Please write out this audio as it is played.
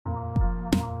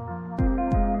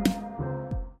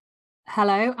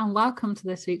Hello and welcome to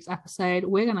this week's episode.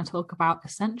 We're going to talk about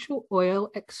essential oil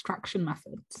extraction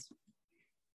methods.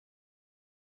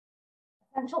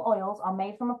 Essential oils are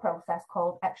made from a process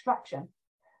called extraction.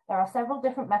 There are several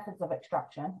different methods of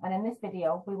extraction, and in this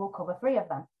video, we will cover 3 of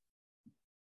them.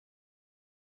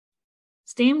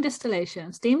 Steam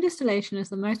distillation. Steam distillation is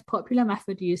the most popular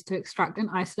method used to extract and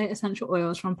isolate essential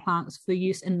oils from plants for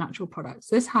use in natural products.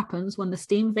 This happens when the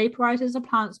steam vaporizes a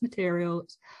plant's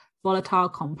materials, volatile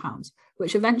compounds,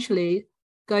 which eventually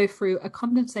go through a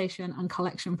condensation and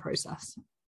collection process.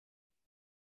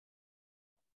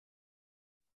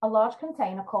 A large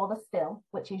container called a still,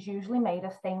 which is usually made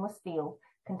of stainless steel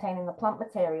containing the plant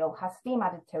material, has steam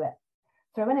added to it.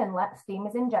 Through an inlet, steam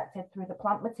is injected through the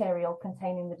plant material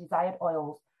containing the desired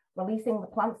oils, releasing the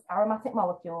plant's aromatic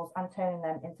molecules and turning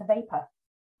them into vapor.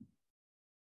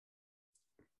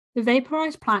 The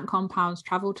vaporized plant compounds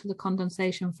travel to the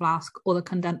condensation flask or the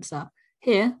condenser.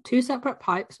 Here, 2 separate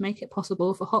pipes make it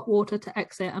possible for hot water to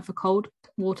exit and for cold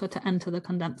water to enter the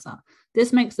condenser.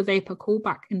 This makes the vapor cool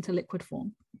back into liquid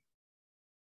form.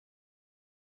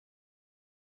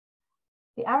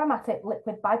 The aromatic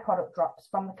liquid byproduct drops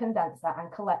from the condenser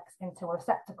and collects into a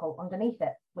receptacle underneath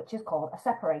it, which is called a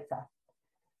separator.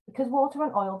 Because water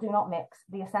and oil do not mix,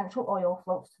 the essential oil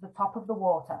floats to the top of the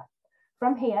water.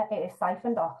 From here, it is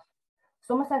siphoned off.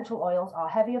 Some essential oils are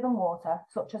heavier than water,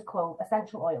 such as clove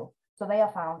essential oil, so they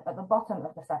are found at the bottom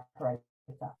of the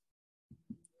separator.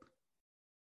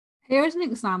 Here is an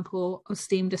example of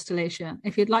steam distillation.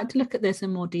 If you'd like to look at this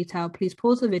in more detail, please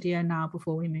pause the video now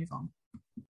before we move on.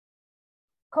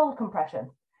 Cold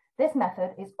compression. This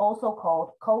method is also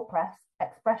called cold press,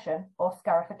 expression, or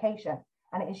scarification,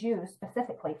 and it is used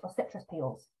specifically for citrus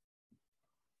peels.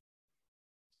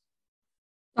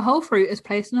 The whole fruit is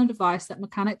placed in a device that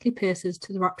mechanically pierces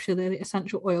to rupture the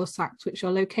essential oil sacs, which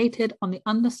are located on the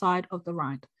underside of the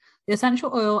rind. The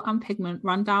essential oil and pigment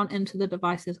run down into the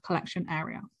device's collection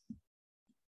area.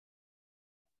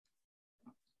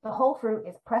 The whole fruit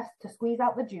is pressed to squeeze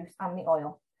out the juice and the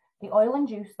oil. The oil and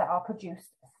juice that are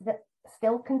produced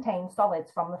still contain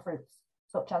solids from the fruits,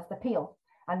 such as the peel,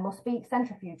 and must be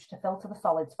centrifuged to filter the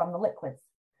solids from the liquids.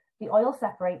 The oil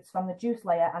separates from the juice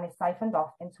layer and is siphoned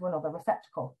off into another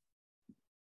receptacle.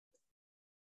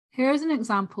 Here is an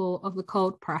example of the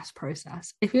cold press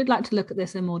process. If you'd like to look at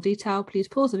this in more detail, please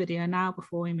pause the video now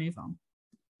before we move on.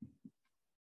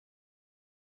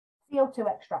 CO2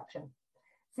 extraction.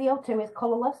 CO2 is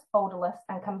colourless, odourless,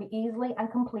 and can be easily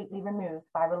and completely removed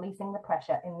by releasing the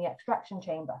pressure in the extraction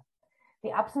chamber.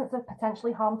 The absence of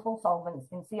potentially harmful solvents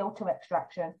in CO2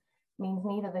 extraction means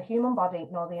neither the human body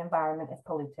nor the environment is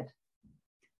polluted.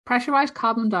 Pressurized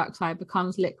carbon dioxide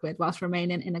becomes liquid whilst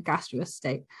remaining in a gaseous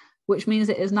state, which means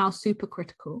it is now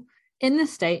supercritical. In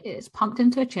this state, it is pumped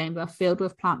into a chamber filled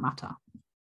with plant matter.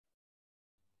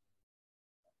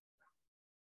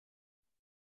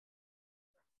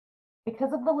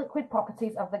 Because of the liquid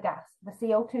properties of the gas, the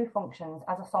CO2 functions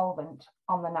as a solvent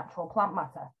on the natural plant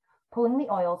matter, pulling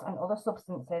the oils and other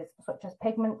substances such as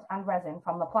pigment and resin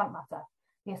from the plant matter.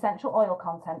 The essential oil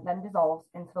content then dissolves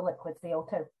into the liquid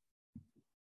CO2.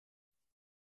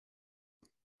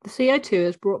 The CO2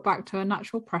 is brought back to a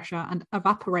natural pressure and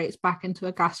evaporates back into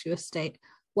a gaseous state,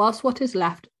 whilst what is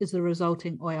left is the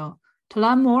resulting oil. To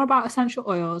learn more about essential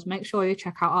oils, make sure you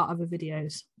check out our other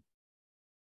videos.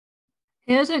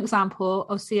 Here's an example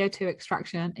of CO2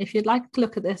 extraction. If you'd like to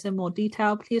look at this in more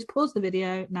detail, please pause the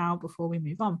video now before we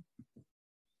move on.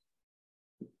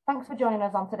 Thanks for joining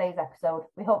us on today's episode.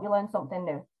 We hope you learned something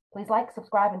new. Please like,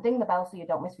 subscribe, and ding the bell so you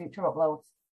don't miss future uploads.